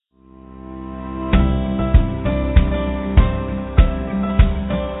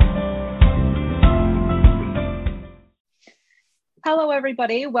Hello,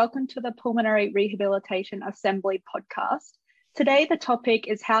 everybody. Welcome to the Pulmonary Rehabilitation Assembly podcast. Today, the topic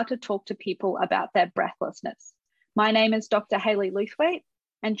is how to talk to people about their breathlessness. My name is Dr. Hayley Luthwaite,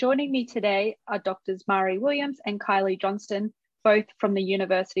 and joining me today are Drs. Mari Williams and Kylie Johnston, both from the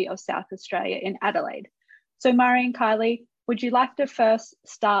University of South Australia in Adelaide. So Mari and Kylie, would you like to first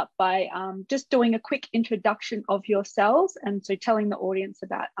start by just doing a quick introduction of yourselves and so telling the audience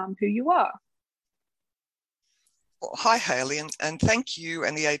about who you are? Well, hi, Hayley, and thank you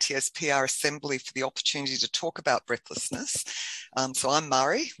and the ATSPR Assembly for the opportunity to talk about breathlessness. So I'm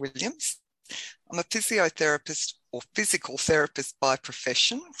Mari Williams. I'm a physiotherapist or physical therapist by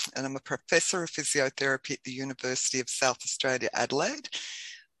profession, and I'm a professor of physiotherapy at the University of South Australia, Adelaide.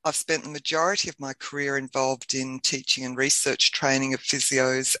 I've spent the majority of my career involved in teaching and research training of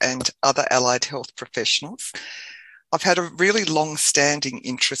physios and other allied health professionals. I've had a really long-standing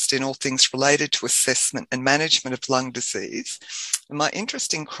interest in all things related to assessment and management of lung disease. And my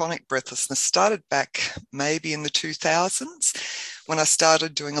interest in chronic breathlessness started back maybe in the 2000s when I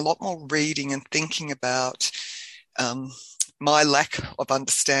started doing a lot more reading and thinking about my lack of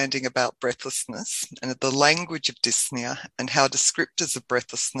understanding about breathlessness and the language of dyspnea and how descriptors of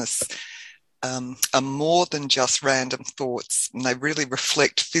breathlessness are more than just random thoughts, and they really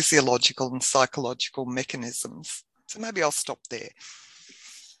reflect physiological and psychological mechanisms. So maybe I'll stop there.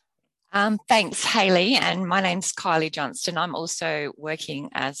 Thanks, Hayley. And my name's Kylie Johnston. I'm also working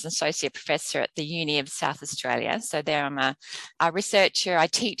as an associate professor at the Uni of South Australia. So there I'm a researcher. I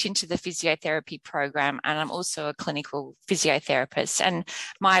teach into the physiotherapy program, and I'm also a clinical physiotherapist. And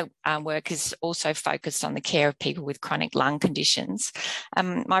my work is also focused on the care of people with chronic lung conditions.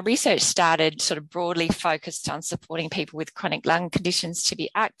 My research started sort of broadly focused on supporting people with chronic lung conditions to be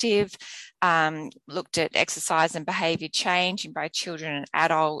active, looked at exercise and behaviour change in both children and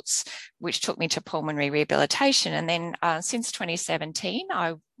adults, which took me to pulmonary rehabilitation. And then since 2017,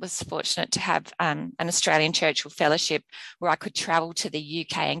 I was fortunate to have an Australian Churchill Fellowship where I could travel to the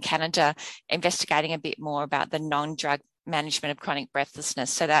UK and Canada, investigating a bit more about the non-drug management of chronic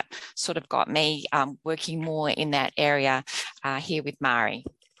breathlessness. So that sort of got me working more in that area here with Mari.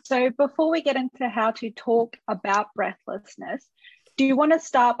 So before we get into how to talk about breathlessness, do you want to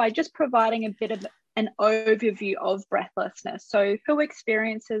start by just providing a bit of an overview of breathlessness? So who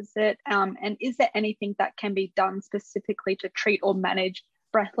experiences it, and is there anything that can be done specifically to treat or manage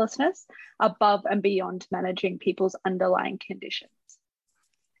breathlessness above and beyond managing people's underlying conditions?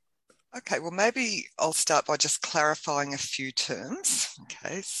 Okay, well, maybe I'll start by just clarifying a few terms.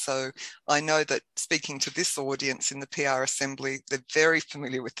 Okay, so I know that speaking to this audience in the PR Assembly, they're very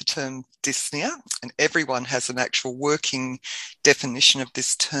familiar with the term dyspnea, and everyone has an actual working definition of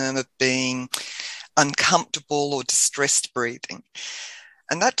this term of being uncomfortable or distressed breathing.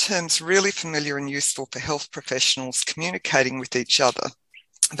 And that term's really familiar and useful for health professionals communicating with each other.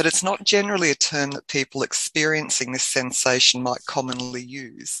 But it's not generally a term that people experiencing this sensation might commonly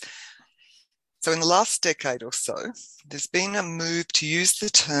use. So in the last decade or so, there's been a move to use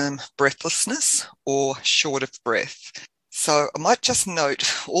the term breathlessness or short of breath. So I might just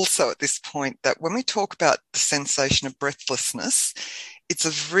note also at this point that when we talk about the sensation of breathlessness, it's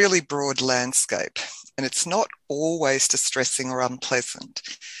a really broad landscape, and it's not always distressing or unpleasant.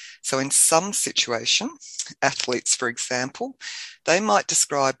 So in some situations, athletes, for example, they might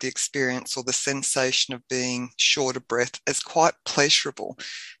describe the experience or the sensation of being short of breath as quite pleasurable.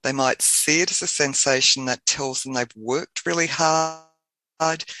 They might see it as a sensation that tells them they've worked really hard,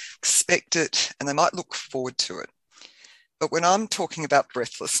 expect it, and they might look forward to it. But when I'm talking about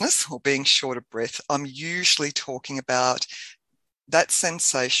breathlessness or being short of breath, I'm usually talking about that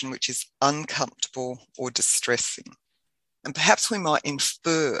sensation which is uncomfortable or distressing. And perhaps we might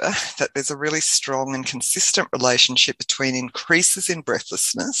infer that there's a really strong and consistent relationship between increases in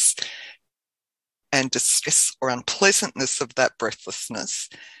breathlessness and distress or unpleasantness of that breathlessness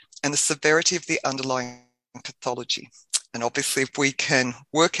and the severity of the underlying pathology. And obviously, if we can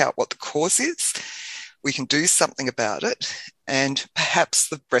work out what the cause is, we can do something about it, and perhaps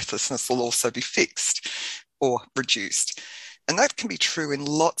the breathlessness will also be fixed or reduced. And that can be true in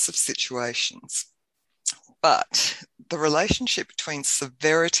lots of situations. But the relationship between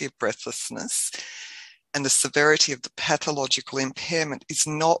severity of breathlessness and the severity of the pathological impairment is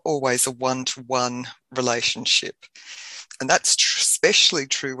not always a one-to-one relationship. And that's especially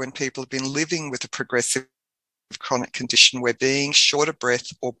true when people have been living with a progressive chronic condition where being short of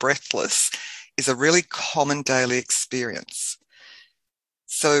breath or breathless is a really common daily experience.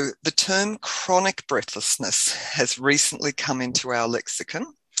 So the term chronic breathlessness has recently come into our lexicon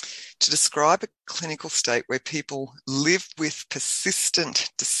to describe a clinical state where people live with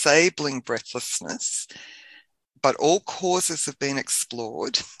persistent disabling breathlessness but all causes have been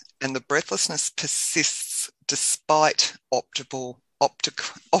explored and the breathlessness persists despite optimal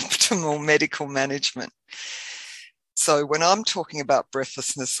medical management. So when I'm talking about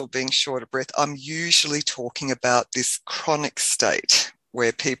breathlessness or being short of breath, I'm usually talking about this chronic state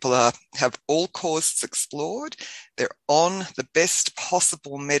where people have all causes explored, they're on the best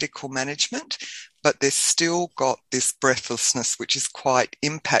possible medical management, but they've still got this breathlessness, which is quite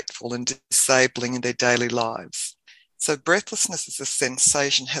impactful and disabling in their daily lives. So breathlessness as a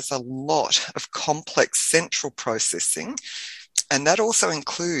sensation has a lot of complex central processing, and that also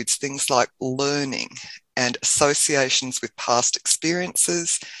includes things like learning and associations with past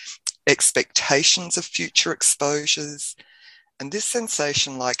experiences, expectations of future exposures. And this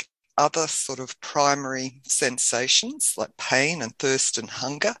sensation, like other sort of primary sensations like pain and thirst and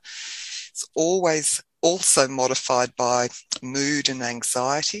hunger, is always also modified by mood and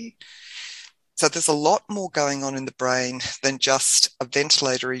anxiety. So there's a lot more going on in the brain than just a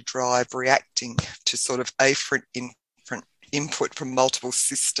ventilatory drive reacting to sort of afferent input from multiple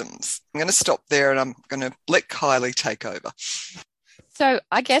systems. I'm going to stop there and I'm going to let Kylie take over. So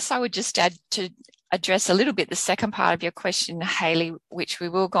I guess I would just add to address a little bit the second part of your question, Hayley, which we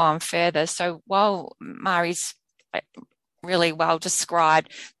will go on further. So while Mari's really well described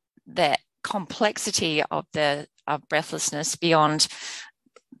the complexity of breathlessness beyond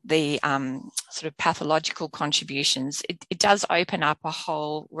the sort of pathological contributions, it does open up a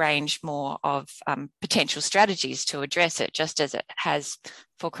whole range more of potential strategies to address it, just as it has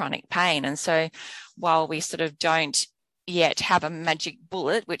for chronic pain. And so while we sort of don't yet have a magic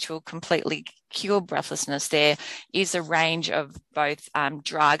bullet which will completely cure breathlessness, there is a range of both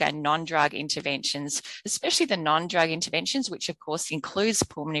drug and non-drug interventions, especially the non-drug interventions, which of course includes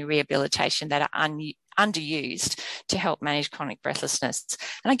pulmonary rehabilitation, that are underused to help manage chronic breathlessness.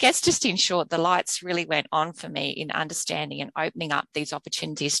 And I guess just in short, the lights really went on for me in understanding and opening up these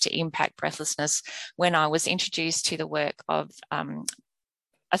opportunities to impact breathlessness when I was introduced to the work of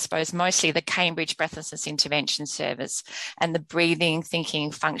I suppose mostly the Cambridge Breathlessness Intervention Service and the breathing,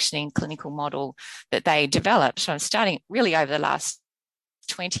 thinking, functioning clinical model that they developed. So I'm starting really over the last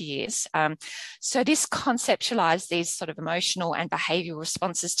 20 years. So this conceptualized these sort of emotional and behavioral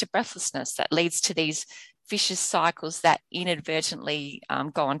responses to breathlessness that leads to these vicious cycles that inadvertently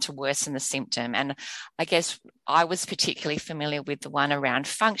go on to worsen the symptom. And I guess I was particularly familiar with the one around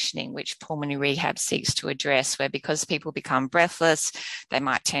functioning, which pulmonary rehab seeks to address, where because people become breathless, they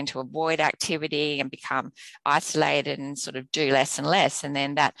might tend to avoid activity and become isolated and sort of do less and less. And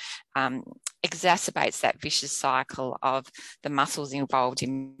then that exacerbates that vicious cycle of the muscles involved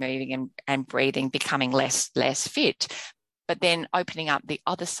in moving and breathing becoming less fit. But then opening up the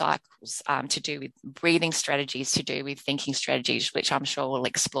other cycles to do with breathing strategies, to do with thinking strategies, which I'm sure we'll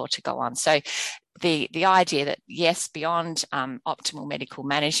explore to go on. So the idea that, yes, beyond optimal medical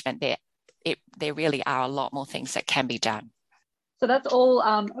management, there really are a lot more things that can be done. So that's all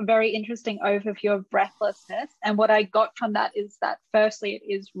a very interesting overview of breathlessness. And what I got from that is that firstly,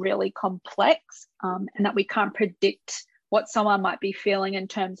 it is really complex and that we can't predict what someone might be feeling in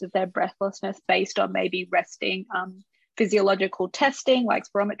terms of their breathlessness based on maybe resting physiological testing, like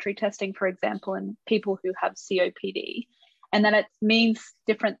spirometry testing, for example, in people who have COPD, and that it means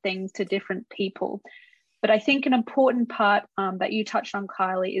different things to different people. But I think an important part that you touched on,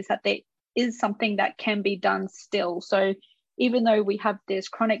 Kylie, is that there is something that can be done still. So even though we have this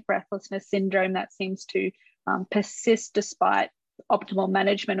chronic breathlessness syndrome that seems to persist despite optimal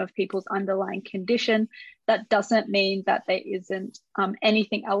management of people's underlying condition, that doesn't mean that there isn't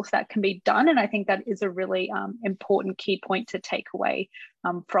anything else that can be done. And I think that is a really important key point to take away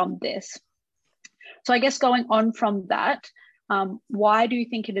from this. So I guess going on from that, why do you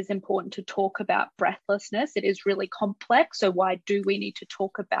think it is important to talk about breathlessness? It is really complex. So why do we need to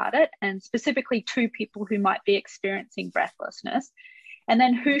talk about it? And specifically to people who might be experiencing breathlessness. And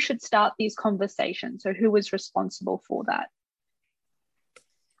then who should start these conversations? So who is responsible for that?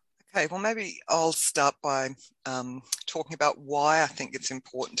 Okay, well, maybe I'll start by talking about why I think it's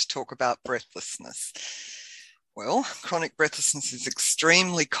important to talk about breathlessness. Well, chronic breathlessness is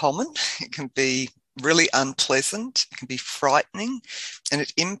extremely common. It can be really unpleasant, it can be frightening, and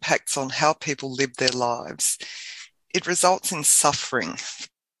it impacts on how people live their lives. It results in suffering,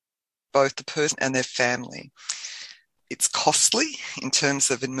 both the person and their family. It's costly in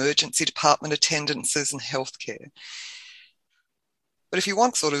terms of emergency department attendances and healthcare. But if you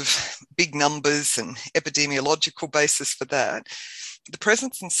want sort of big numbers and epidemiological basis for that, the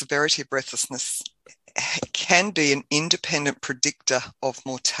presence and severity of breathlessness can be an independent predictor of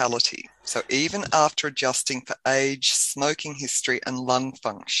mortality. So even after adjusting for age, smoking history, and lung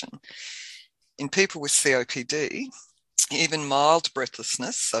function, In people with COPD, even mild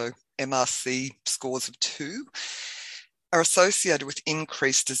breathlessness, so MRC scores of 2, are associated with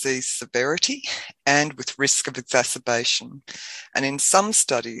increased disease severity and with risk of exacerbation. And in some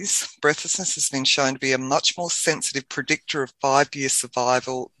studies, breathlessness has been shown to be a much more sensitive predictor of 5-year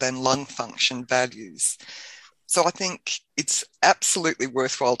survival than lung function values. So I think it's absolutely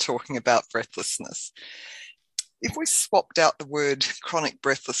worthwhile talking about breathlessness. If we swapped out the word chronic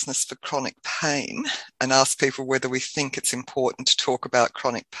breathlessness for chronic pain and asked people whether we think it's important to talk about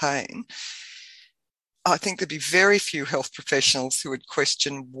chronic pain, I think there'd be very few health professionals who would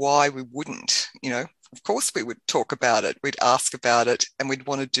question why we wouldn't. Of course we would talk about it, we'd ask about it, and we'd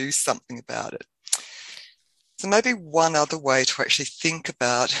want to do something about it. So maybe one other way to actually think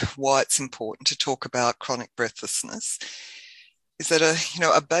about why it's important to talk about chronic breathlessness is that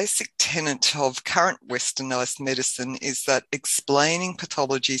a basic tenet of current Westernized medicine is that explaining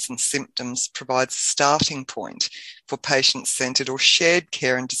pathologies and symptoms provides a starting point for patient-centered or shared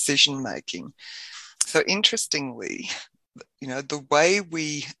care and decision-making. So interestingly, the way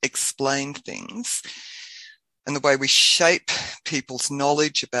we explain things and the way we shape people's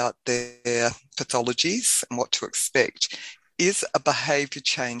knowledge about their pathologies and what to expect is a behaviour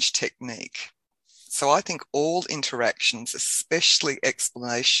change technique. So I think all interactions, especially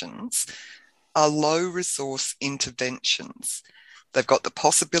explanations, are low resource interventions. They've got the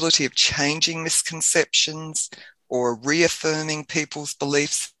possibility of changing misconceptions or reaffirming people's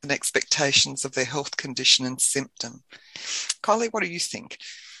beliefs and expectations of their health condition and symptom. Kylie, what do you think?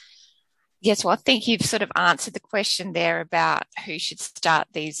 Yes, well, I think you've sort of answered the question there about who should start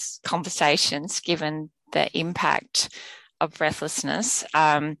these conversations given the impact of breathlessness.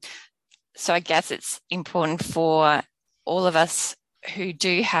 So I guess it's important for all of us who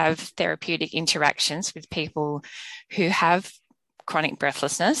do have therapeutic interactions with people who have chronic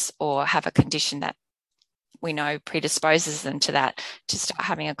breathlessness or have a condition that we know predisposes them to that, to start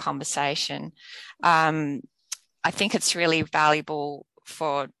having a conversation. I think it's really valuable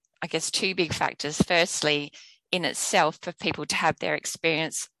for, I guess, 2 big factors. Firstly, in itself, for people to have their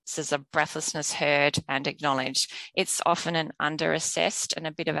experiences of breathlessness heard and acknowledged. It's often an under-assessed and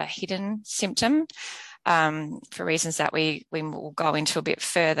a bit of a hidden symptom, for reasons that we will go into a bit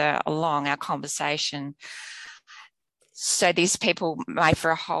further along our conversation. So these people may,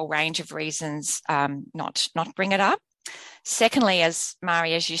 for a whole range of reasons, not bring it up. Secondly, as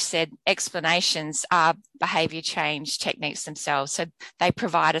Mari, as you said, explanations are behaviour change techniques themselves. So they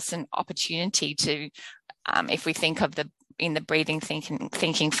provide us an opportunity to, if we think of in the breathing,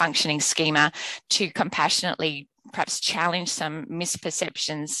 thinking, functioning schema, to compassionately perhaps challenge some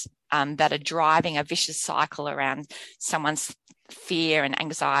misperceptions that are driving a vicious cycle around someone's fear and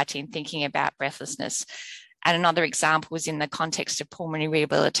anxiety and thinking about breathlessness. And another example was in the context of pulmonary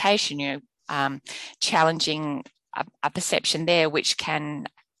rehabilitation, challenging a perception there which can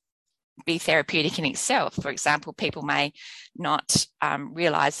be therapeutic in itself. For example, people may not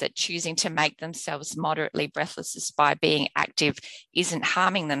realise that choosing to make themselves moderately breathless by being active isn't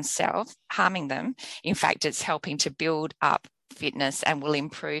harming them. In fact, it's helping to build up fitness and will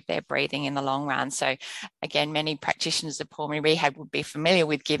improve their breathing in the long run. So again, many practitioners of pulmonary rehab would be familiar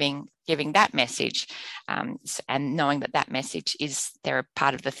with giving that message, and knowing that message is they're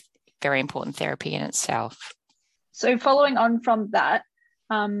part of the very important therapy in itself. So following on from that,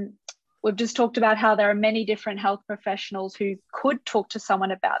 we've just talked about how there are many different health professionals who could talk to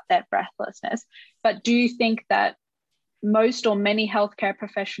someone about their breathlessness, but do you think that most or many healthcare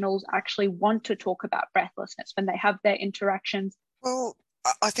professionals actually want to talk about breathlessness when they have their interactions? Well,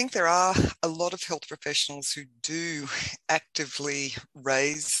 I think there are a lot of health professionals who do actively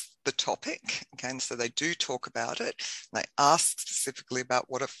raise the topic, okay, so they do talk about it. They ask specifically about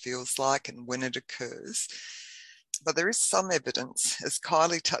what it feels like and when it occurs. But there is some evidence, as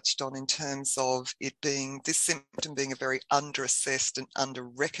Kylie touched on, in terms of it being, this symptom being a very under-assessed and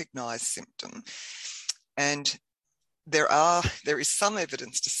under-recognised symptom. And there is some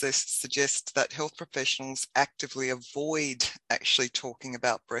evidence to suggest that health professionals actively avoid actually talking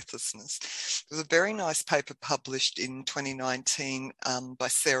about breathlessness. There was a very nice paper published in 2019 by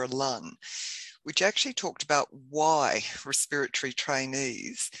Sarah Lunn, which actually talked about why respiratory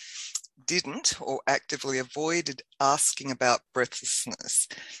trainees didn't or actively avoided asking about breathlessness.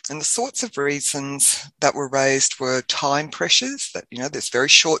 And the sorts of reasons that were raised were time pressures, that, there's very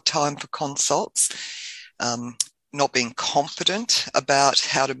short time for consults, not being confident about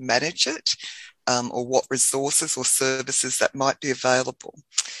how to manage it, or what resources or services that might be available.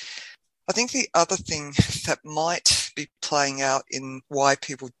 I think the other thing that might be playing out in why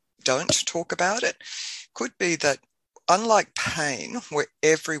people don't talk about it could be that unlike pain, where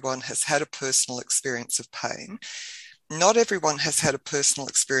everyone has had a personal experience of pain, not everyone has had a personal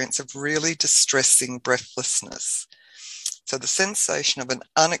experience of really distressing breathlessness. So the sensation of an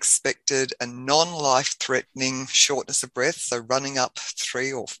unexpected and non-life-threatening shortness of breath, so running up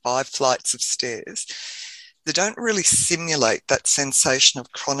 3 or 5 flights of stairs, they don't really simulate that sensation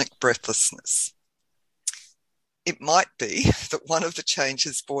of chronic breathlessness. It might be that one of the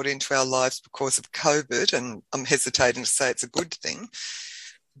changes brought into our lives because of COVID, and I'm hesitating to say it's a good thing,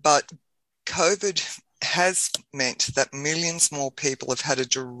 but COVID has meant that millions more people have had a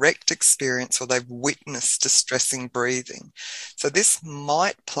direct experience or they've witnessed distressing breathing. So this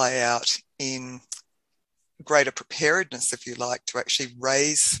might play out in greater preparedness, if you like, to actually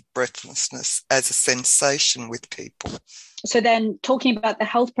raise breathlessness as a sensation with people. So then talking about the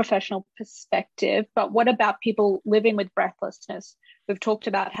health professional perspective, but what about people living with breathlessness? We've talked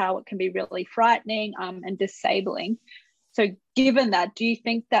about how it can be really frightening and disabling. So given that, do you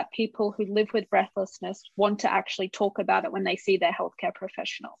think that people who live with breathlessness want to actually talk about it when they see their healthcare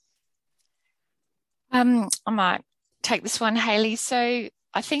professional? I might take this one, Hayley. So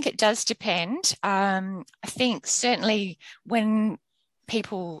I think it does depend. I think certainly when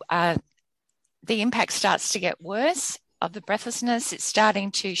people, the impact starts to get worse of the breathlessness, it's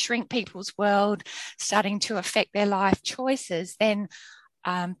starting to shrink people's world, starting to affect their life choices, then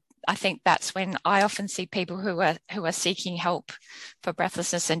I think that's when I often see people who are seeking help for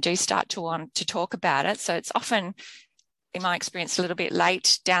breathlessness and do start to want to talk about it. So it's often, in my experience, a little bit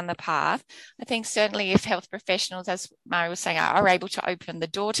late down the path. I think certainly if health professionals, as Mari was saying, are able to open the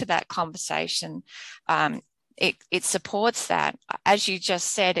door to that conversation, it supports that. As you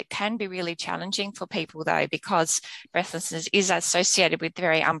just said, it can be really challenging for people though, because breathlessness is associated with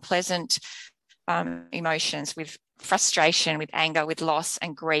very unpleasant emotions, with frustration, with anger, with loss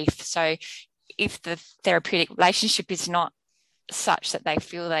and grief. So if the therapeutic relationship is not such that they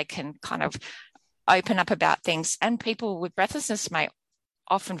feel they can kind of open up about things, and people with breathlessness may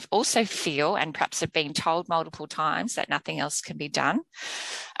often also feel, and perhaps have been told multiple times, that nothing else can be done.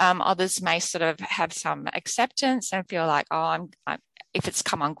 Others may sort of have some acceptance and feel like, oh, if it's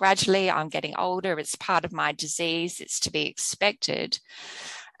come on gradually, I'm getting older, it's part of my disease, it's to be expected.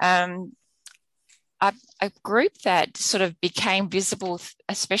 A group that sort of became visible,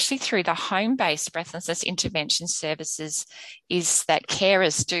 especially through the home-based breathlessness intervention services, is that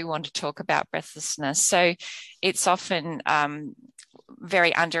carers do want to talk about breathlessness. So it's often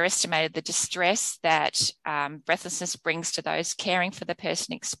very underestimated, the distress that breathlessness brings to those caring for the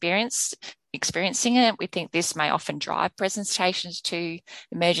person experiencing it. We think this may often drive presentations to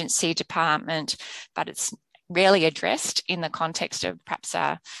emergency department, but it's rarely addressed in the context of perhaps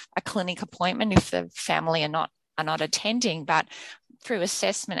a clinic appointment if the family are not attending. But through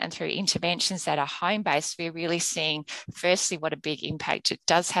assessment and through interventions that are home-based, we're really seeing, firstly, what a big impact it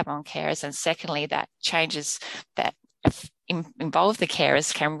does have on carers, and secondly, that changes that involve the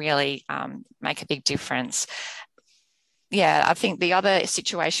carers can really make a big difference. Yeah, I think the other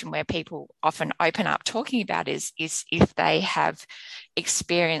situation where people often open up talking about is if they have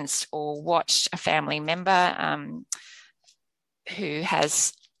experienced or watched a family member who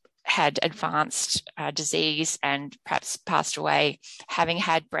has had advanced disease and perhaps passed away, having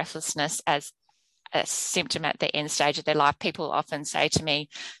had breathlessness as a symptom at the end stage of their life. People often say to me,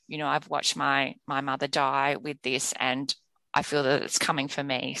 I've watched my mother die with this and I feel that it's coming for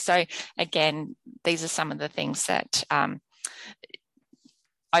me. So again, these are some of the things that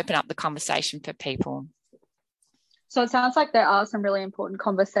open up the conversation for people. So it sounds like there are some really important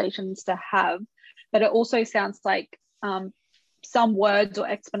conversations to have, but it also sounds like some words or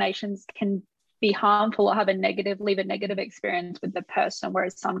explanations can be harmful or leave a negative experience with the person,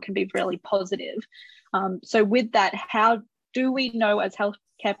 whereas some can be really positive. So with that, how do we know as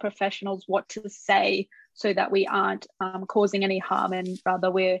healthcare professionals what to say so that we aren't causing any harm, and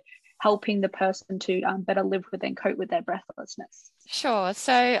rather we're helping the person to better live with and cope with their breathlessness? Sure.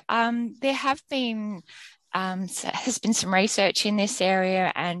 So there has been some research in this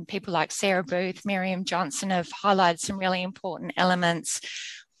area, and people like Sarah Booth, Miriam Johnson have highlighted some really important elements.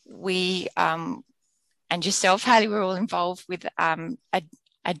 We and yourself, Hayley, were all involved with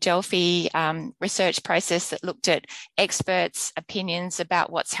a Delphi research process that looked at experts' opinions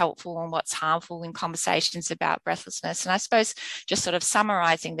about what's helpful and what's harmful in conversations about breathlessness. And I suppose just sort of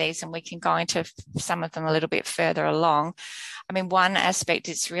summarising these, and we can go into some of them a little bit further along. I mean, one aspect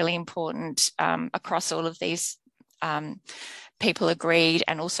is really important across all of these people agreed,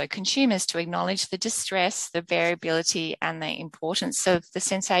 and also consumers, to acknowledge the distress, the variability, and the importance of the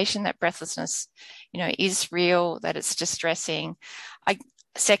sensation that breathlessness, is real, that it's distressing.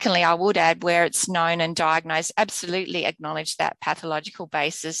 Secondly, I would add, where it's known and diagnosed, absolutely acknowledge that pathological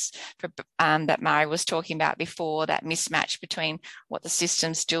basis that Mari was talking about before, that mismatch between what the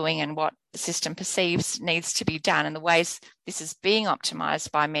system's doing and what the system perceives needs to be done, and the ways this is being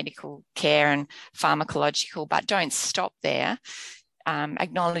optimised by medical care and pharmacological, but don't stop there.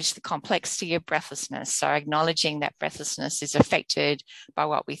 Acknowledge the complexity of breathlessness. So acknowledging that breathlessness is affected by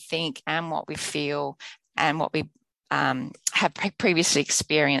what we think and what we feel and what we have previously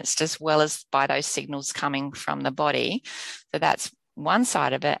experienced, as well as by those signals coming from the body. So that's one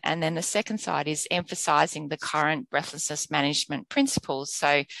side of it. And then the second side is emphasising the current breathlessness management principles.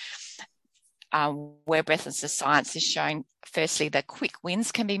 So where breathlessness science is showing, firstly, that quick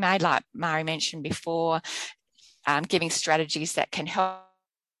wins can be made, like Mari mentioned before, giving strategies that can help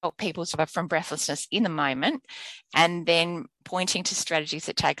people suffer from breathlessness in the moment, and then pointing to strategies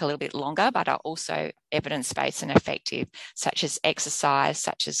that take a little bit longer but are also evidence-based and effective, such as exercise,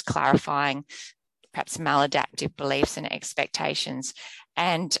 such as clarifying perhaps maladaptive beliefs and expectations,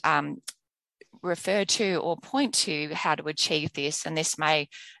 and refer to or point to how to achieve this. And this may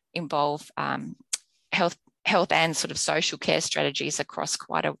involve health and sort of social care strategies across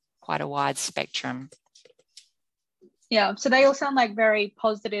quite a wide spectrum. Yeah, so they all sound like very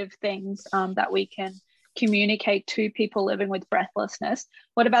positive things that we can communicate to people living with breathlessness.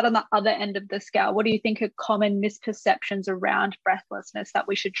 What about on the other end of the scale? What do you think are common misperceptions around breathlessness that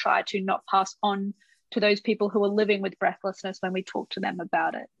we should try to not pass on to those people who are living with breathlessness when we talk to them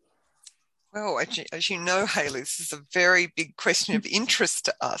about it? Well, as you know, Hayley, this is a very big question of interest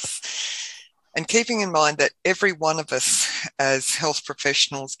to us. And keeping in mind that every one of us as health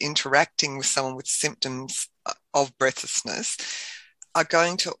professionals interacting with someone with symptoms of breathlessness are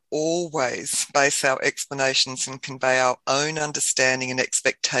going to always base our explanations and convey our own understanding and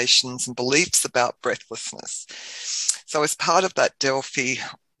expectations and beliefs about breathlessness. So as part of that, Delphi,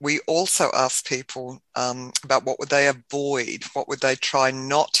 we also ask people about what would they avoid, what would they try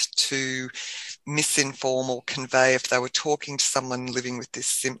not to misinform or convey if they were talking to someone living with this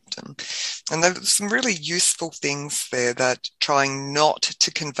symptom. And there were some really useful things there, that trying not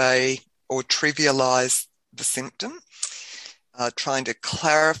to convey or trivialize the symptom, trying to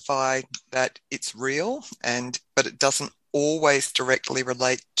clarify that it's real, but it doesn't always directly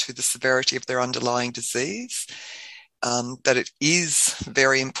relate to the severity of their underlying disease. That it is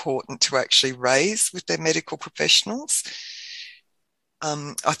very important to actually raise with their medical professionals.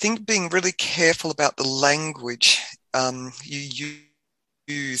 I think being really careful about the language you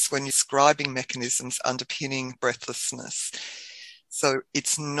use when you're describing mechanisms underpinning breathlessness. So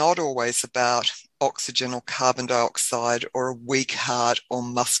it's not always about oxygen or carbon dioxide or a weak heart or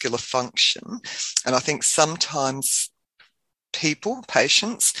muscular function. And I think sometimes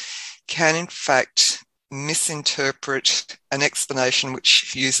patients can in fact misinterpret an explanation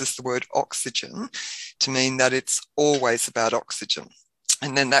which uses the word oxygen to mean that it's always about oxygen.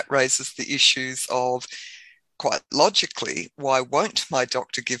 And then that raises the issues of, quite logically, why won't my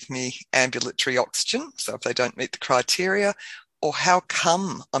doctor give me ambulatory oxygen? So if they don't meet the criteria, or how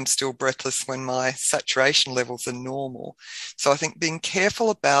come I'm still breathless when my saturation levels are normal? So I think being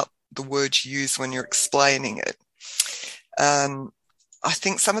careful about the words you use when you're explaining it. I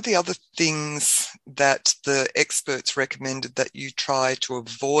think some of the other things that the experts recommended that you try to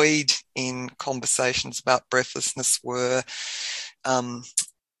avoid in conversations about breathlessness were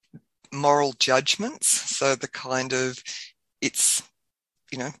moral judgments. So the kind of, it's,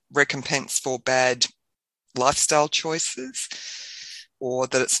 recompense for bad lifestyle choices, or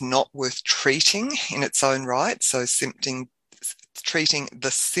that it's not worth treating in its own right. So treating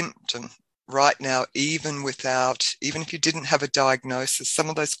the symptom right now, even if you didn't have a diagnosis, some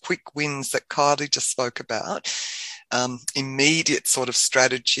of those quick wins that Kylie just spoke about, immediate sort of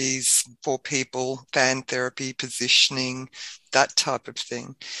strategies for people, fan therapy, positioning, that type of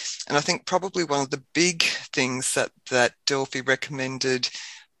thing. And I think probably one of the big things that Delphi recommended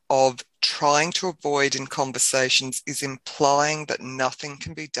of trying to avoid in conversations is implying that nothing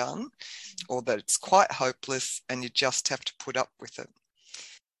can be done, or that it's quite hopeless and you just have to put up with it.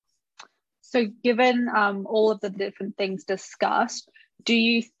 So given all of the different things discussed, do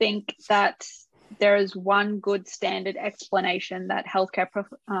you think that there is one good standard explanation that healthcare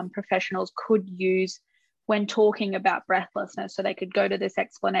professionals could use when talking about breathlessness, so they could go to this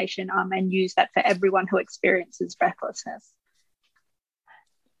explanation and use that for everyone who experiences breathlessness?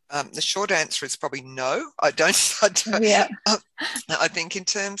 The short answer is probably no. I don't. Yeah. I think in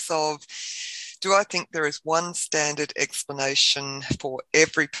terms of Do I think there is one standard explanation for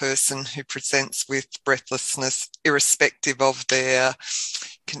every person who presents with breathlessness, irrespective of their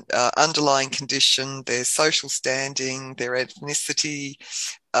underlying condition, their social standing, their ethnicity?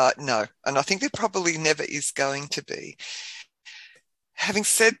 No, and I think there probably never is going to be. Having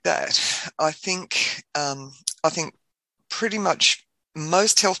said that, I think pretty much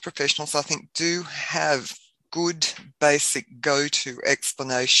most health professionals, I think, do have good basic go-to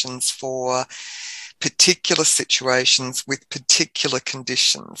explanations for particular situations with particular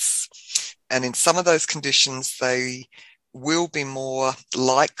conditions. And in some of those conditions, they will be more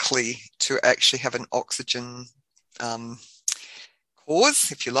likely to actually have an oxygen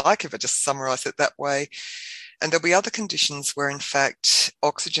cause, if you like, if I just summarize it that way. And there'll be other conditions where, in fact,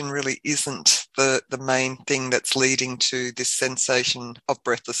 oxygen really isn't the main thing that's leading to this sensation of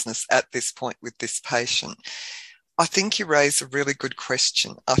breathlessness at this point with this patient. I think you raise a really good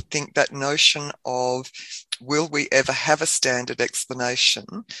question. I think that notion of, will we ever have a standard explanation?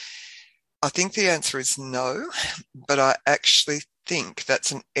 I think the answer is no, but I actually think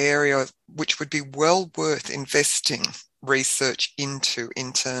that's an area which would be well worth investing research into,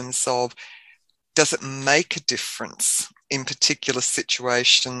 in terms of, does it make a difference in particular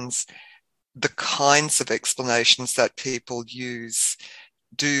situations, the kinds of explanations that people use?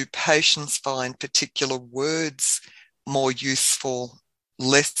 Do patients find particular words more useful,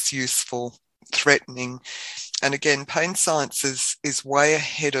 less useful, threatening? And again, pain science is way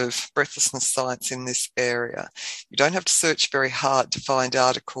ahead of breathlessness science in this area. You don't have to search very hard to find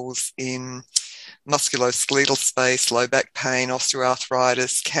articles in musculoskeletal space, low back pain,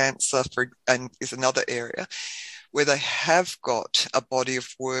 osteoarthritis, cancer, and is another area where they have got a body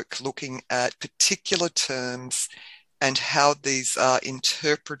of work looking at particular terms and how these are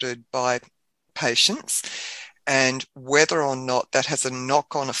interpreted by patients and whether or not that has a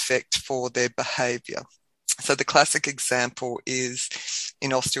knock-on effect for their behaviour. So the classic example is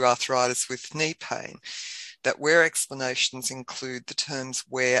in osteoarthritis with knee pain, that where explanations include the terms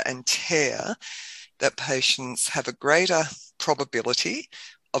wear and tear, that patients have a greater probability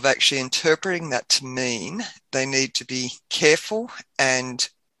of actually interpreting that to mean they need to be careful and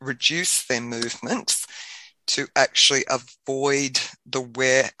reduce their movements to actually avoid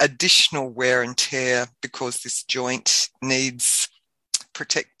the additional wear and tear because this joint needs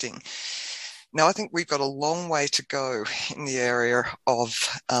protecting. Now, I think we've got a long way to go in the area of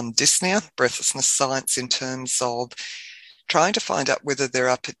dyspnea, breathlessness science, in terms of trying to find out whether there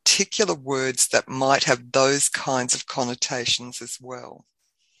are particular words that might have those kinds of connotations as well.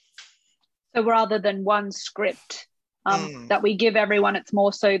 So rather than one script that we give everyone, it's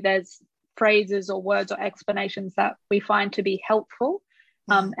more so there's phrases or words or explanations that we find to be helpful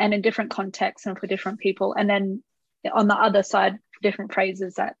and in different contexts and for different people. And then on the other side, different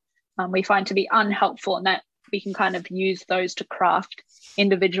phrases that we find to be unhelpful, and that we can kind of use those to craft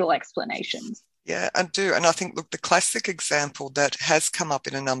individual explanations. Yeah, I do. And I think, look, the classic example that has come up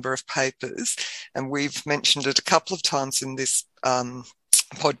in a number of papers, and we've mentioned it a couple of times in this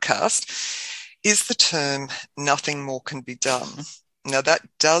podcast, is the term "nothing more can be done." Now, that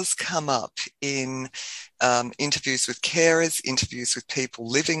does come up in interviews with carers, interviews with people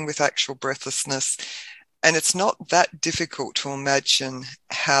living with actual breathlessness. And it's not that difficult to imagine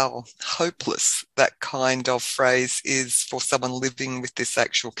how hopeless that kind of phrase is for someone living with this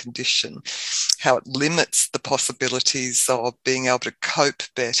actual condition, how it limits the possibilities of being able to cope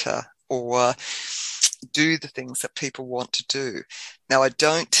better or do the things that people want to do. Now, I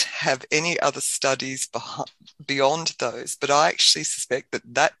don't have any other studies beyond those, but I actually suspect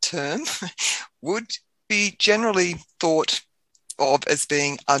that that term would be generally thought of as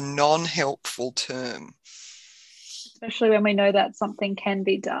being a non-helpful term. Especially when we know that something can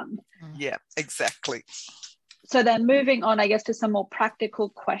be done. Yeah, exactly. So then moving on, I guess, to some more practical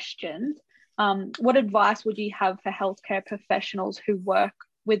questions. What advice would you have for healthcare professionals who work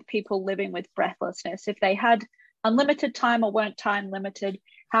with people living with breathlessness? If they had unlimited time or weren't time limited,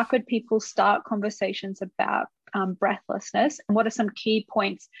 how could people start conversations about breathlessness? And what are some key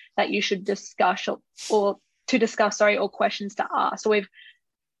points that you should discuss or questions to ask? So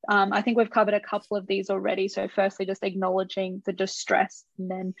I think we've covered a couple of these already. So firstly, just acknowledging the distress and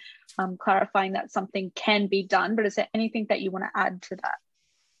then clarifying that something can be done. But is there anything that you want to add to that?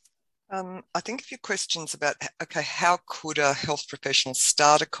 I think a few questions about, okay, how could a health professional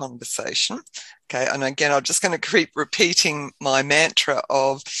start a conversation? Okay, and again, I'm just going to keep repeating my mantra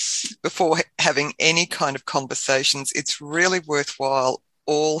of, before having any kind of conversations, it's really worthwhile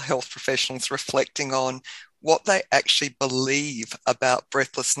all health professionals reflecting on what they actually believe about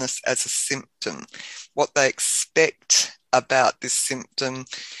breathlessness as a symptom, what they expect about this symptom,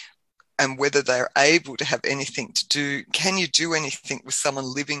 and whether they're able to have anything to do. Can you do anything with someone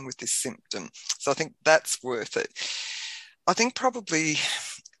living with this symptom? So I think that's worth it. I think probably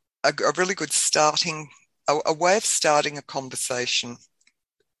a really good a way of starting a conversation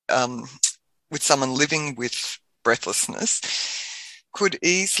with someone living with breathlessness could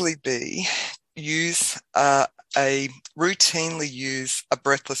easily be routinely use a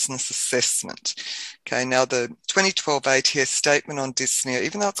breathlessness assessment. Okay, now the 2012 ATS statement on dyspnea,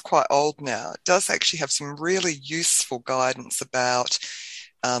 even though it's quite old now, it does actually have some really useful guidance about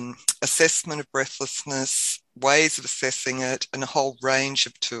assessment of breathlessness, ways of assessing it, and a whole range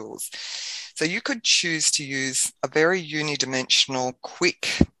of tools. So you could choose to use a very unidimensional, quick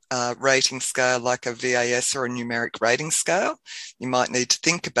rating scale like a VAS or a numeric rating scale. You might need to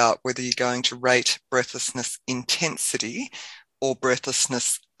think about whether you're going to rate breathlessness intensity or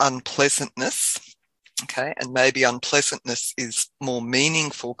breathlessness unpleasantness. Okay, and maybe unpleasantness is more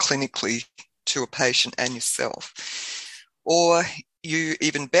meaningful clinically to a patient and yourself. Or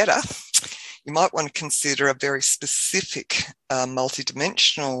even better, you might want to consider a very specific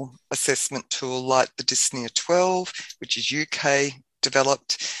multidimensional assessment tool like the Dyspnea 12, which is UK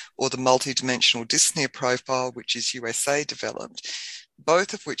developed, or the multidimensional dyspnea profile, which is USA developed,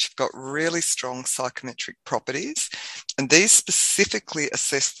 both of which have got really strong psychometric properties. And these specifically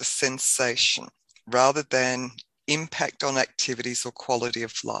assess the sensation rather than impact on activities or quality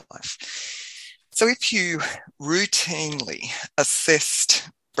of life. So if you routinely assessed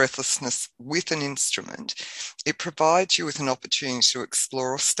breathlessness with an instrument, it provides you with an opportunity to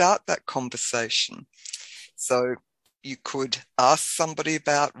explore or start that conversation. So you could ask somebody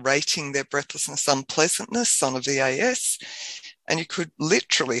about rating their breathlessness unpleasantness on a VAS, and you could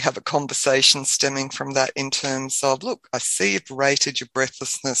literally have a conversation stemming from that in terms of, look, I see you've rated your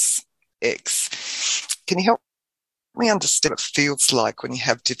breathlessness X. Can you help me understand what it feels like when you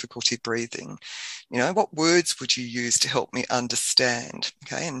have difficulty breathing? You know, what words would you use to help me understand?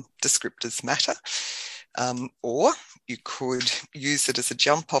 Okay, and descriptors matter. Or you could use it as a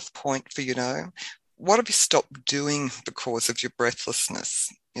jump-off point for, what have you stopped doing because of your breathlessness?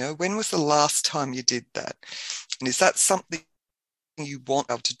 When was the last time you did that? And is that something you want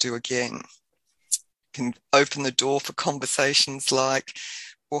to do again? Can open the door for conversations like,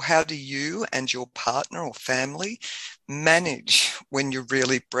 well, how do you and your partner or family manage when you're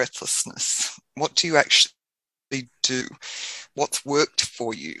really breathlessness? What do you actually do? What's worked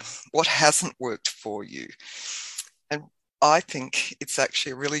for you? What hasn't worked for you? And I think it's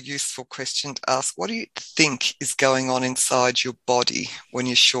actually a really useful question to ask, what do you think is going on inside your body when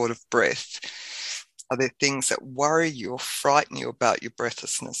you're short of breath? Are there things that worry you or frighten you about your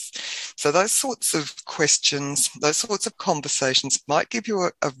breathlessness? So those sorts of questions, those sorts of conversations might give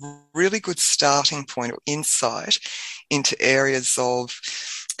you a really good starting point or insight into areas of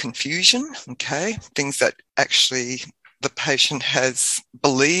confusion, okay? Things that actually the patient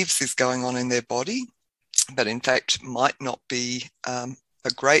believes is going on in their body, but in fact might not be a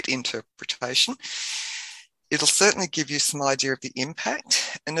great interpretation. It'll certainly give you some idea of the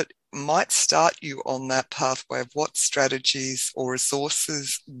impact, and it might start you on that pathway of what strategies or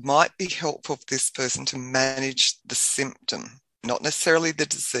resources might be helpful for this person to manage the symptom, not necessarily the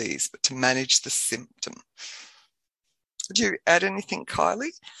disease, but to manage the symptom. Would you add anything,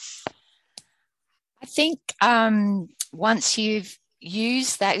 Kylie? I think once you've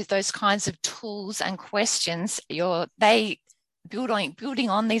used those kinds of tools and questions, building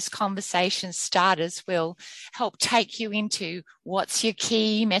on these conversation starters will help take you into what's your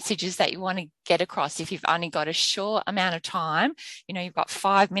key messages that you want to get across. If you've only got a short amount of time, you've got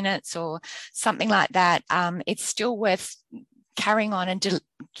 5 minutes or something like that, it's still worth carrying on and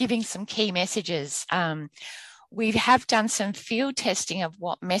giving some key messages. We have done some field testing of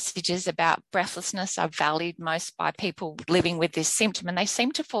what messages about breathlessness are valued most by people living with this symptom, and they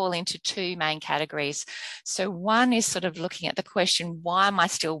seem to fall into two main categories. So one is sort of looking at the question, why am I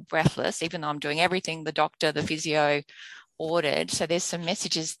still breathless, even though I'm doing everything the doctor, the physio ordered? So there's some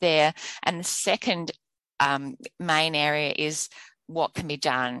messages there. And the second main area is what can be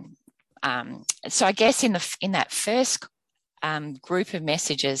done. So I guess in that first group of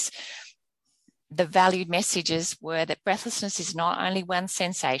messages, the valued messages were that breathlessness is not only one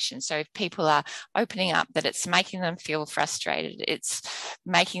sensation. So if people are opening up that it's making them feel frustrated, it's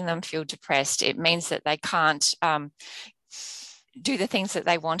making them feel depressed, it means that they can't do the things that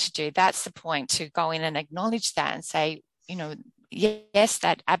they want to do. That's the point, to go in and acknowledge that and say, yes,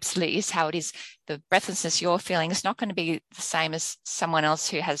 that absolutely is how it is. the breathlessness you're feeling is not going to be the same as someone else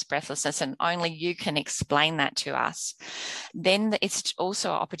who has breathlessness, and only you can explain that to us. Then it's also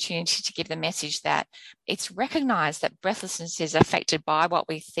an opportunity to give the message that it's recognized that breathlessness is affected by what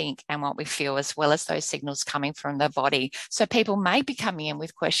we think and what we feel, as well as those signals coming from the body. So people may be coming in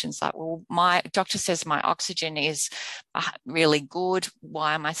with questions like, well, my doctor says my oxygen is really good.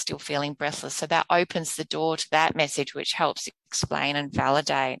 Why am I still feeling breathless? So that opens the door to that message, which helps explain and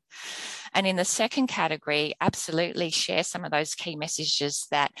validate. And in the second category, absolutely share some of those key messages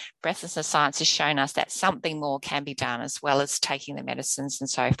that breathlessness science has shown us that something more can be done, as well as taking the medicines and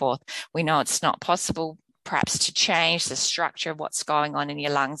so forth. We know it's not possible perhaps to change the structure of what's going on in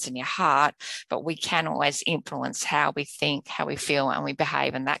your lungs and your heart, but we can always influence how we think, how we feel, and we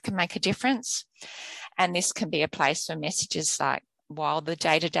behave, and that can make a difference. And this can be a place for messages like, while the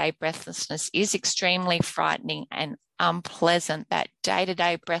day-to-day breathlessness is extremely frightening and unpleasant, that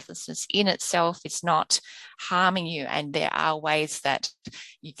day-to-day breathlessness in itself is not harming you, and there are ways that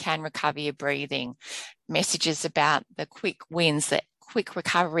you can recover your breathing. Messages about the quick wins, that quick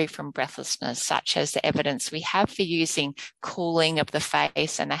recovery from breathlessness, such as the evidence we have for using cooling of the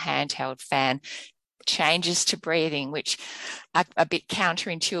face and the handheld fan, changes to breathing, which are a bit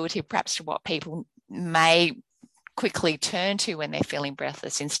counterintuitive perhaps to what people may quickly turn to when they're feeling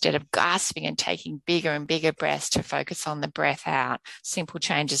breathless. Instead of gasping and taking bigger and bigger breaths, to focus on the breath out. Simple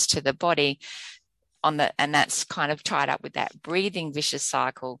changes to the body and that's kind of tied up with that breathing vicious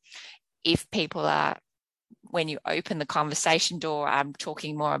cycle. If people are, when you open the conversation door, I'm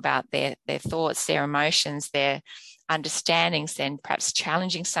talking more about their thoughts, their emotions, their understandings, then perhaps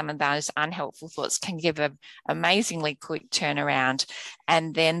challenging some of those unhelpful thoughts can give an amazingly quick turnaround.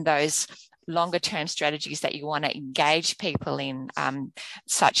 And then those longer term strategies that you want to engage people in,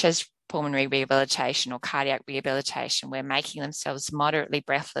 such as pulmonary rehabilitation or cardiac rehabilitation, where making themselves moderately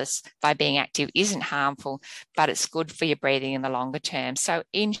breathless by being active isn't harmful, but it's good for your breathing in the longer term. So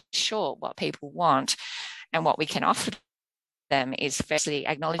in short, what people want and what we can offer them is firstly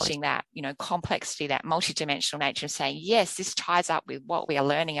acknowledging that, complexity, that multidimensional nature, and saying, yes, this ties up with what we are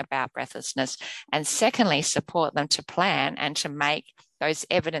learning about breathlessness. And secondly, support them to plan and to make those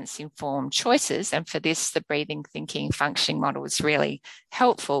evidence-informed choices. And for this, the breathing, thinking, functioning model is really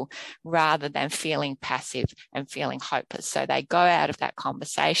helpful, rather than feeling passive and feeling hopeless. So they go out of that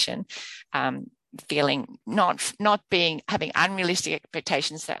conversation feeling having unrealistic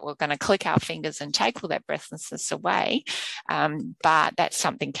expectations that we're going to click our fingers and take all that breathlessness away, but that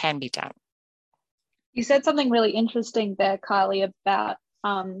something can be done. You said something really interesting there, Kylie, about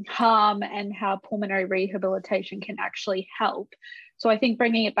harm and how pulmonary rehabilitation can actually help. So I think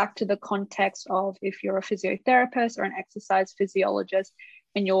bringing it back to the context of, if you're a physiotherapist or an exercise physiologist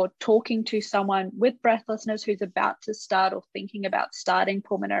and you're talking to someone with breathlessness who's about to start or thinking about starting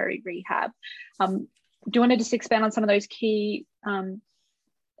pulmonary rehab, do you want to just expand on some of those key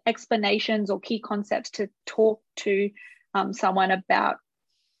explanations or key concepts to talk to someone about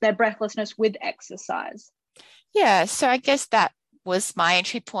their breathlessness with exercise? Yeah, so I guess that was my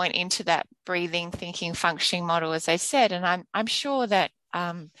entry point into that breathing, thinking, functioning model, as I said. And I'm sure that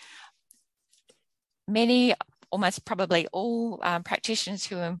many, almost probably all practitioners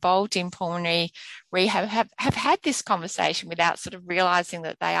who are involved in pulmonary rehab have had this conversation without sort of realizing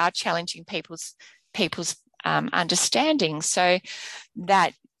that they are challenging people's understanding. So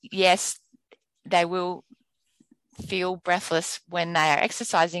that, yes, they will feel breathless when they are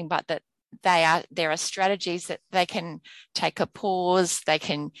exercising, but that there are strategies that they can take a pause, they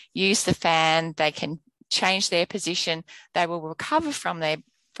can use the fan, they can change their position, they will recover from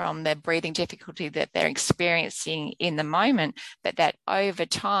their breathing difficulty that they're experiencing in the moment, but that over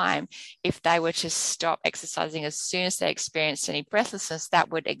time, if they were to stop exercising as soon as they experienced any breathlessness, that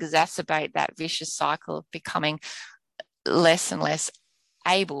would exacerbate that vicious cycle of becoming less and less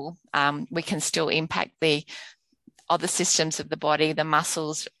able. We can still impact the other systems of the body, the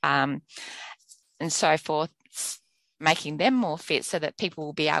muscles, and so forth, making them more fit so that people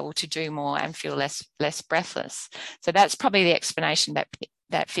will be able to do more and feel less breathless. So that's probably the explanation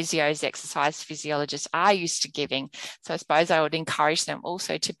that physios, exercise physiologists are used to giving. So I suppose I would encourage them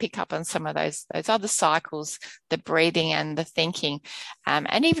also to pick up on some of those other cycles, the breathing and the thinking.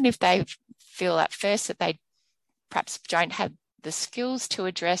 And even if they feel at first that they perhaps don't have the skills to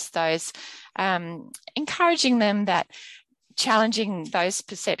address those, encouraging them that challenging those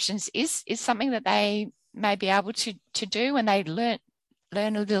perceptions is something that they may be able to do when they learn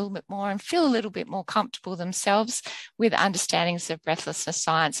a little bit more and feel a little bit more comfortable themselves with understandings of breathlessness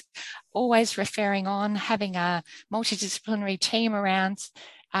science. Always referring on, having a multidisciplinary team around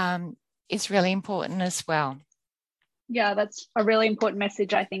is really important as well. Yeah, that's a really important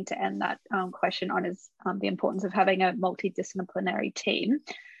message, I think, to end that question on, is the importance of having a multidisciplinary team.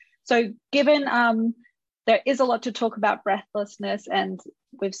 So given there is a lot to talk about breathlessness, and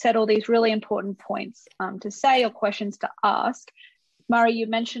we've said all these really important points to say or questions to ask, Murray, you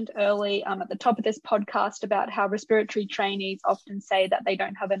mentioned early at the top of this podcast about how respiratory trainees often say that they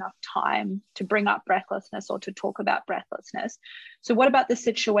don't have enough time to bring up breathlessness or to talk about breathlessness. So what about the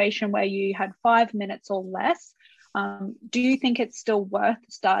situation where you had 5 minutes or less? Do you think it's still worth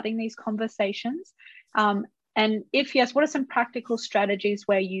starting these conversations? And if yes, what are some practical strategies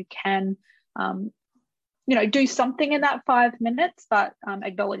where you can, do something in that 5 minutes, but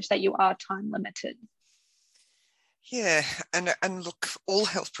acknowledge that you are time limited? Yeah, and look, all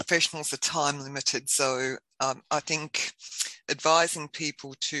health professionals are time limited. So I think advising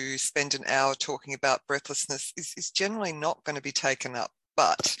people to spend an hour talking about breathlessness is generally not going to be taken up.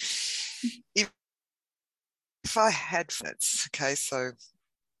 But if I had minutes, okay, so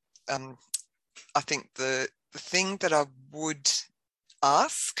I think the thing that I would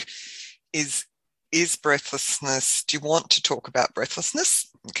ask is breathlessness, do you want to talk about breathlessness?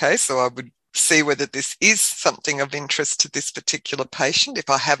 Okay, so I would see whether this is something of interest to this particular patient if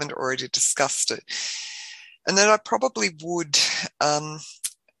I haven't already discussed it. And then I probably would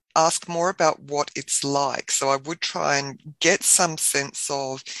ask more about what it's like. So I would try and get some sense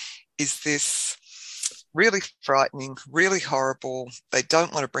of, is this really frightening, really horrible? They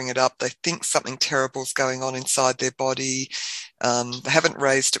don't want to bring it up. They think something terrible is going on inside their body. They haven't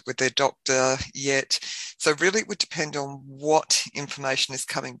raised it with their doctor yet. So really it would depend on what information is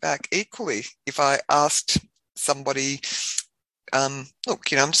coming back. Equally, if I asked somebody,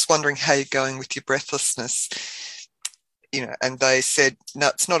 look, I'm just wondering how you're going with your breathlessness, and they said, no,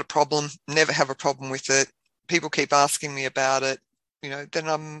 it's not a problem, never have a problem with it. People keep asking me about it, then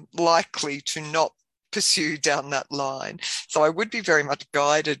I'm likely to not pursue down that line. So I would be very much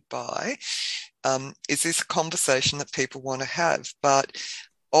guided by, is this a conversation that people want to have? But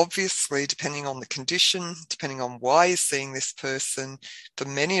obviously, depending on the condition, depending on why you're seeing this person, for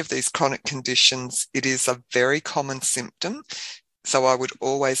many of these chronic conditions, it is a very common symptom. So I would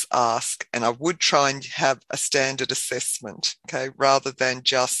always ask, and I would try and have a standard assessment, okay, rather than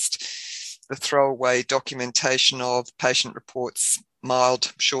just the throwaway documentation of patient reports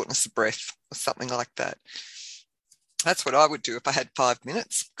mild shortness of breath or something like that. That's what I would do if I had 5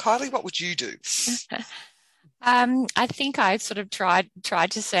 minutes. Kylie, what would you do? I think I sort of tried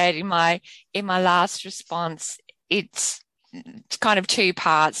to say it in my last response. It's kind of two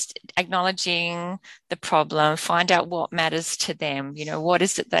parts: acknowledging the problem, find out what matters to them. What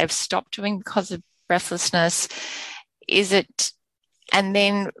is it they've stopped doing because of breathlessness? And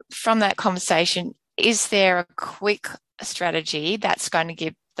then from that conversation, is there a quick strategy that's going to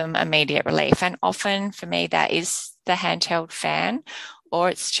give them immediate relief? And often for me, that is the handheld fan, or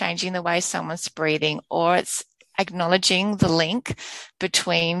it's changing the way someone's breathing, or it's acknowledging the link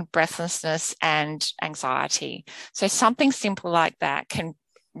between breathlessness and anxiety. So something simple like that can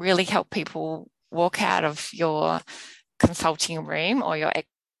really help people walk out of your consulting room or your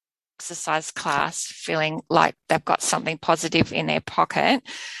exercise class feeling like they've got something positive in their pocket.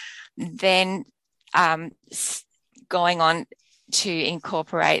 Then going on to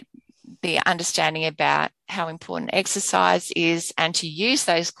incorporate the understanding about how important exercise is, and to use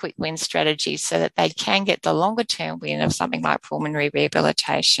those quick win strategies so that they can get the longer term win of something like pulmonary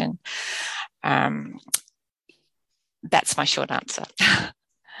rehabilitation. That's my short answer.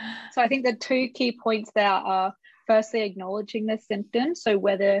 So I think the two key points there are, firstly, acknowledging the symptoms. So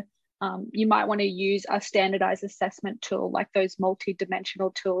whether you might want to use a standardized assessment tool like those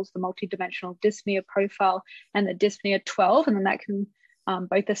multi-dimensional tools, the multi-dimensional dyspnea profile and the dyspnea 12, and then that can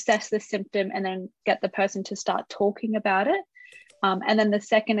both assess the symptom and then get the person to start talking about it. And then the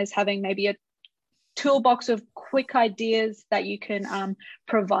second is having maybe a toolbox of quick ideas that you can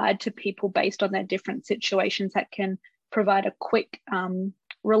provide to people based on their different situations that can provide a quick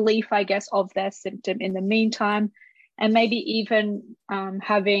relief, I guess, of their symptom in the meantime. And maybe even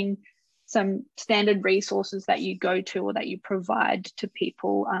having some standard resources that you go to or that you provide to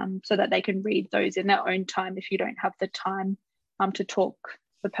people so that they can read those in their own time if you don't have the time to talk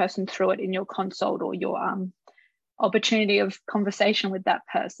the person through it in your consult or your opportunity of conversation with that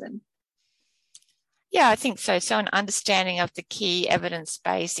person. Yeah, I think so. So an understanding of the key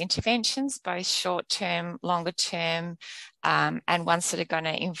evidence-based interventions, both short-term, longer-term, and ones that are going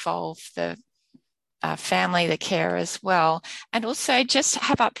to involve the family, the care as well. And also just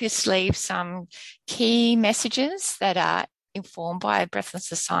have up your sleeve some key messages that are informed by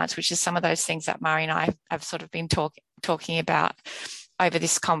breathlessness science, which is some of those things that Murray and I have sort of been talking about over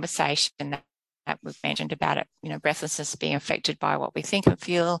this conversation, we've mentioned about it, breathlessness being affected by what we think and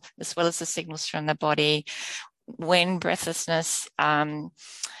feel, as well as the signals from the body. When breathlessness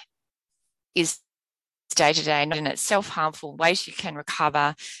is day-to-day, not in itself harmful, ways you can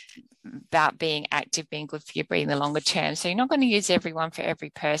recover, about being active, being good for your breathing in the longer term. So you're not going to use everyone for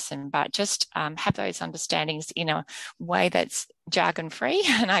every person, but just have those understandings in a way that's jargon-free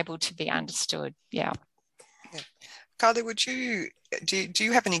and able to be understood. Yeah. Kylie, do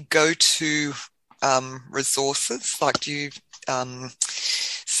you have any go-to resources? Like, do you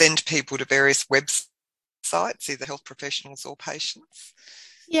send people to various websites, either health professionals or patients?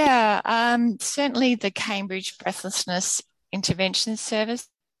 Yeah, certainly the Cambridge Breathlessness Intervention Service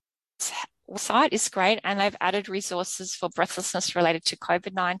site is great, and they've added resources for breathlessness related to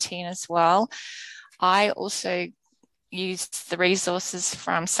COVID-19 as well. I also use the resources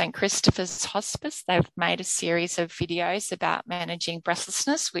from St. Christopher's Hospice. They've made a series of videos about managing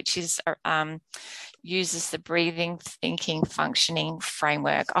breathlessness, which is uses the breathing, thinking, functioning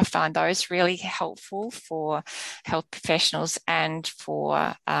framework. I find those really helpful for health professionals and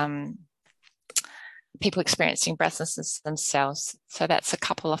for people experiencing breathlessness themselves. So that's a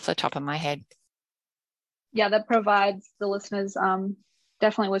couple off the top of my head. Yeah, that provides the listeners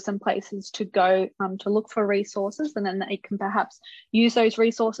definitely with some places to go to look for resources, and then they can perhaps use those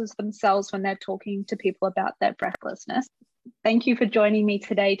resources themselves when they're talking to people about their breathlessness. Thank you for joining me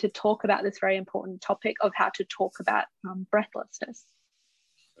today to talk about this very important topic of how to talk about breathlessness.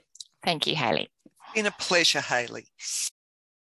 Thank you, Hayley. It's been a pleasure, Hayley.